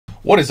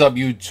What is up,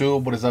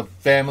 YouTube? What is up,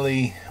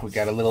 family? We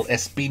got a little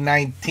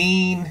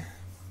SB19.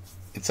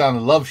 It's on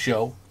the Love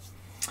Show,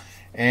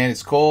 and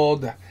it's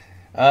called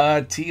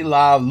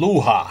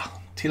Tilaluha.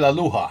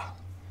 Tilaluha.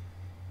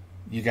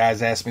 You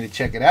guys asked me to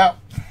check it out.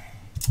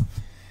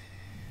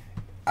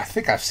 I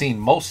think I've seen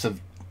mostly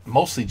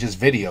just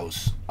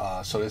videos.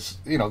 So this,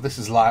 this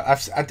is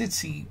live. I did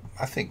see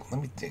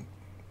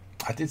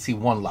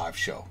one live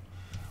show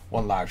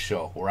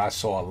where I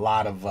saw a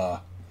lot of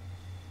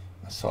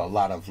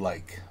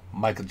like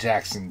Michael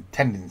Jackson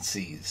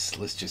tendencies,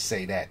 let's just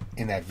say that,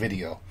 in that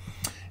video.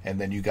 And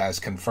then you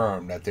guys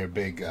confirmed that they're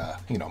big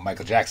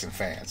Michael Jackson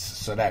fans,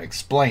 so that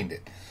explained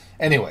it.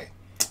 Anyway,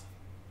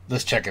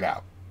 let's check it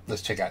out.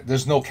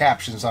 There's no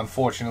captions,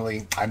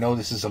 unfortunately. I know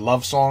this is a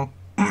love song.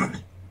 I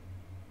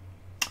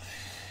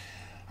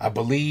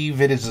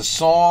believe it is a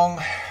song,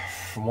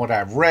 from what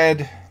I've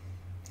read,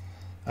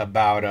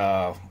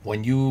 about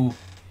when you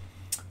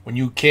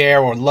care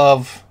or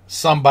love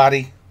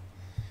somebody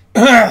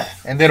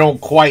and they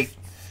don't quite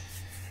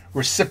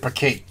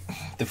reciprocate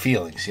the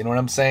feelings. You know what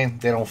I'm saying?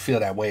 They don't feel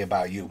that way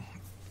about you.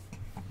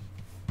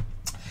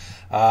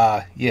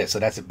 Yeah, so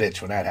that's a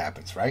bitch when that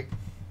happens, right?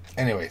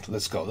 Anyway,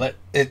 let's go.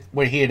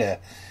 We're here to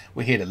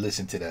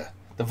listen to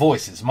the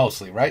voices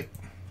mostly, right?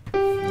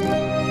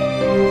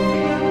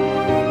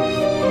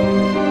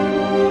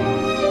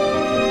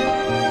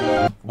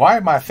 Why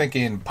am I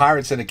thinking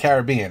Pirates of the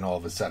Caribbean all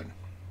of a sudden?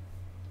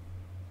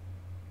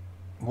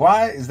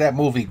 Why is that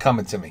movie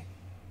coming to me?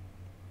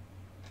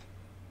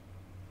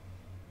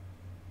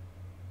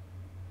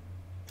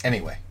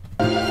 Anyway.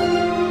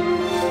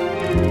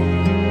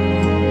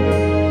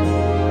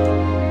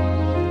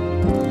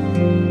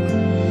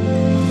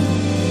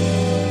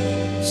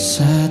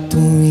 Sa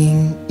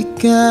tuwing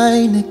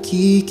ika'y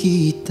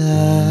nakikita,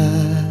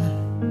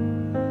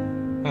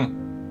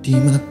 di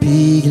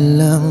mapigil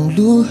ang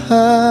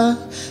luha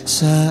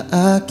sa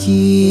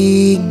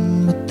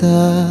aking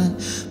mata.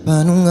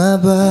 Paano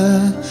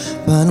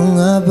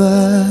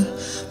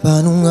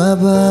nga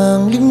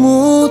bang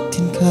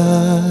limutin ka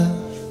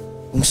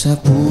kung sa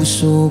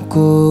puso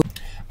ko?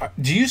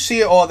 Do you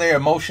see all their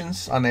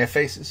emotions on their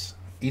faces?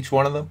 Each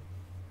one of them?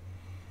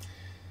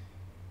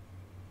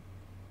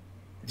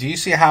 Do you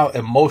see how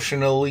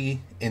emotionally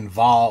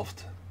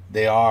involved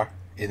they are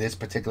in this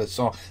particular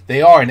song?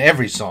 They are in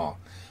every song.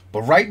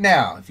 But right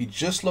now, if you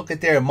just look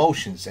at their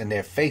emotions and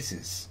their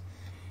faces,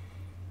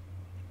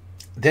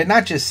 they're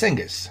not just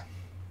singers.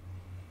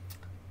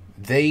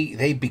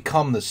 They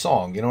become the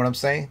song. You know what I'm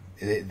saying?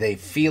 They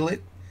feel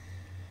it.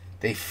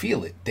 They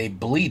feel it. They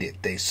bleed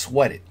it. They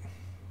sweat it.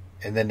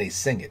 And then they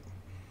sing it.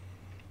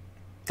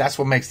 That's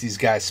what makes these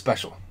guys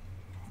special.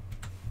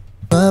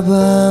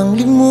 Mabang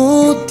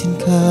limutin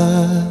ka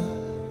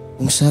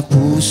kung sa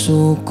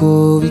puso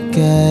ko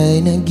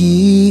ika'y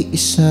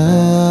nag-iisa.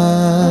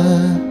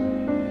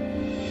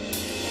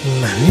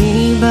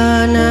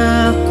 Maniba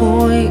na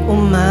ako'y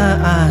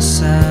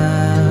umaasa.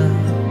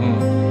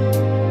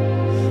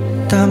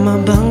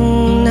 Tama bang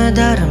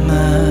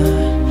nadarama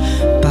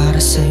para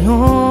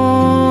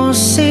sa'yo,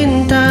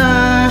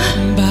 sinta?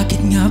 Bakit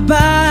nga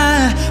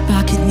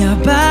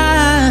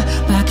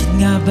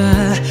ba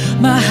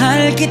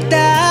mahal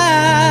kita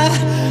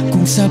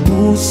kung sa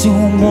puso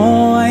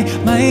mo'y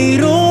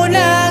mayroon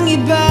ang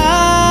iba?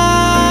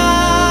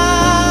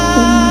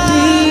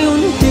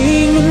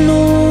 Unti-unting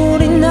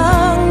lunurin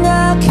ang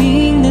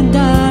aking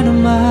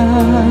nadarama.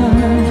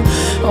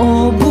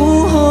 O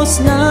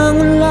buhos ng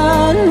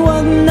ulan,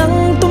 wag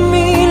nang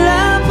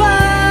tumila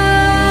pa.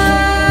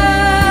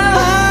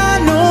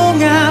 Paano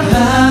nga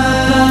ba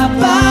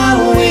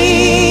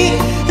papawi?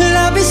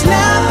 Labis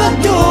na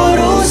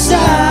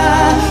pagdurusa.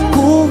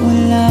 Kung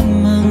wala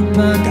mang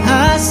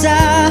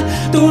pag-asa,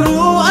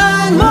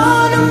 turuan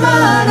mo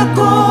naman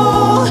ako.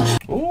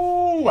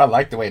 Ooh, I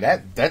like the way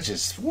that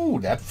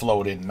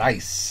flowed in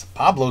nice.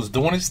 Pablo's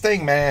doing his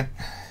thing, man.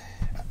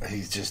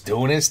 He's just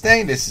doing his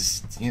thing. This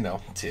is,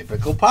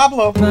 typical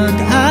Pablo.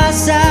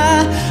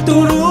 Pag-asa,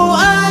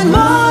 turuan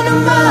mo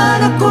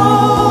naman ako,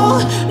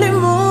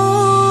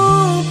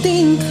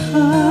 limutin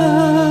ka.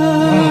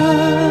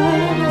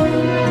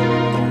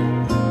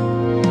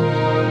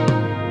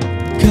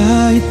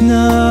 Kahit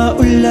na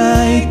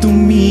ulay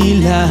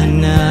tumila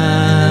na,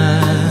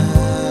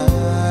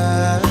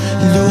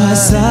 luha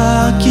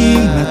sa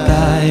aking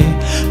matay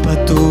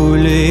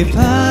patuloy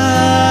pa.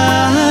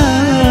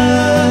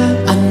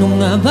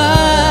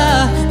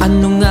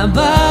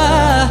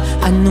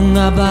 Ano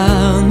nga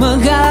bang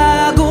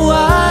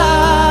magagawa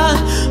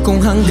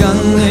kung hanggang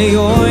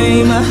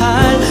ngayon'y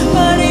mahal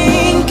pa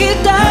rin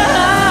kita?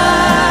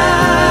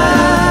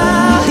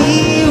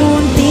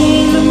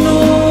 Unti-unting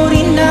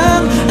lunurin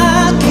ang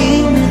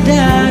aking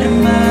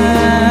nadarama.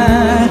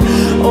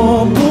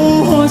 O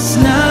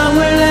buhos na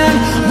walang,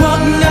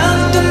 wag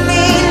nang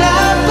tumila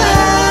pa.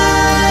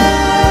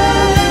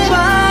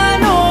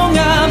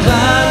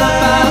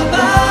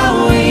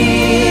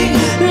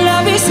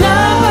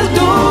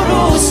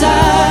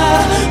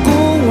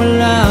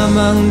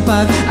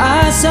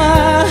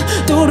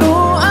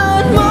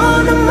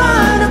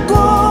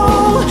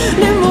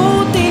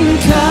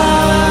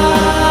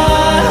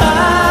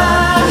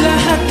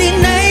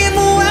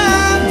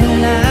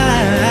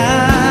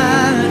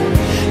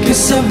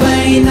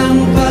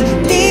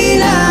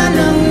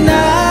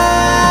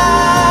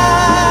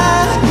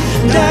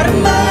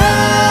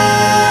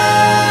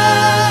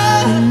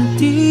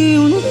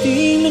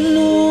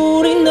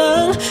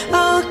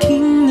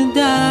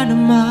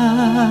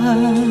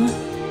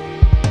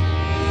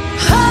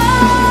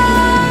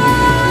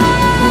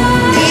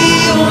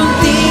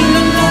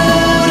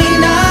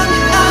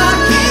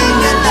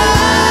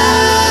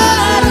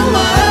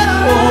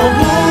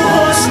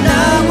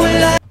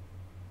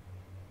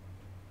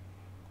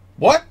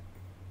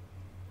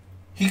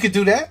 could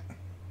do that?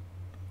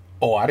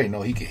 Oh, I didn't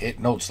know he could hit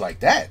notes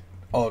like that.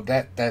 Oh,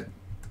 that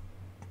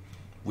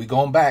we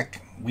going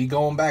back. We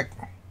going back.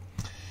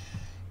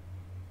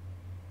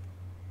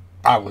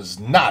 I was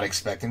not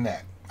expecting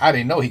that. I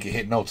didn't know he could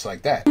hit notes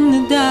like that.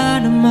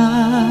 Damn.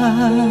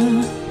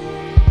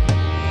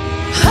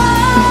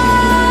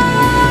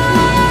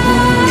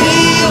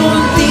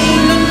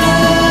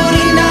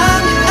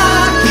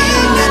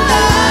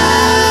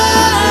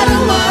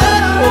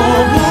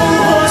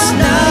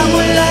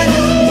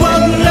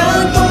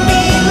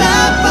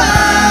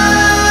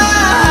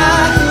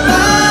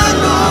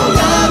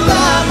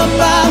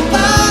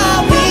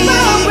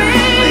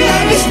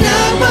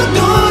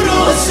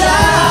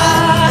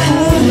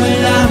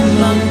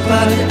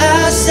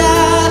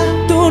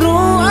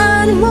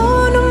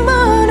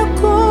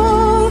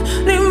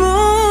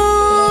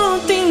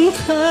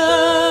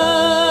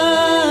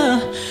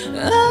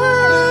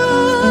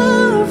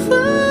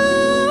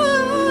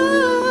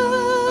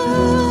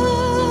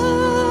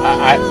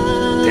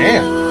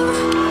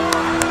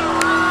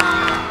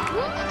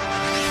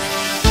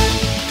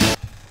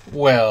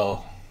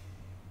 Well.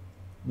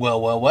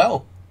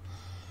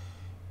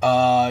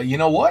 You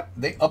know what?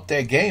 They upped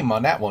their game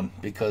on that one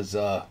because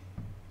I've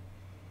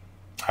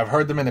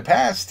heard them in the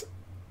past.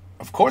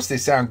 Of course, they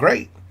sound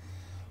great,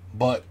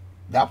 but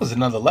that was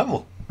another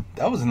level.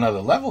 That was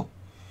another level.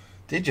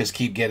 They just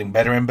keep getting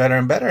better and better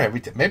and better every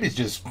time. Maybe it's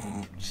just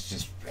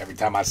every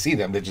time I see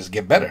them, they just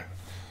get better.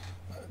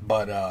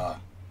 But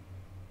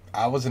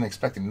I wasn't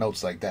expecting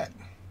notes like that.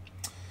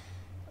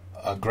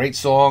 A great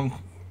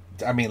song.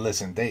 I mean,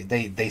 listen,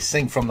 they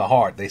sing from the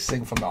heart. They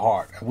sing from the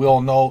heart. We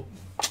all know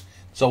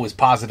it's always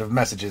positive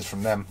messages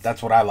from them.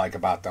 That's what I like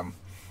about them.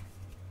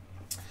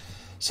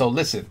 So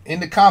listen, in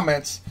the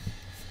comments,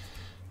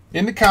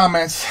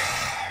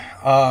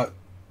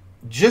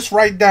 just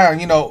write down,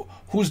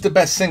 who's the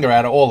best singer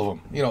out of all of them.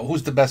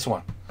 Who's the best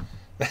one.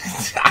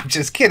 I'm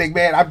just kidding,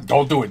 man.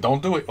 Don't do it.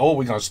 Don't do it. Oh,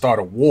 we're going to start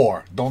a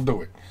war. Don't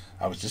do it.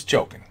 I was just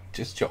joking.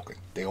 Just joking.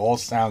 They all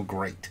sound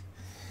great.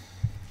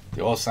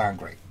 They all sound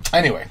great.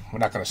 Anyway, we're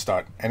not going to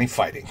start any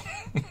fighting.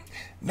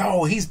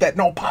 No, he's better.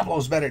 No,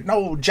 Pablo's better.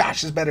 No,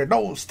 Josh is better.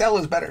 No,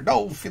 Stella's better.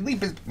 No,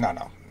 Felipe is...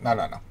 No.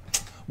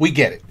 We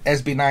get it.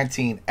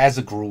 SB19 as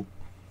a group,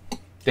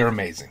 they're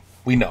amazing.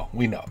 We know.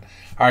 All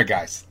right,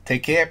 guys.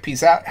 Take care.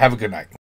 Peace out. Have a good night.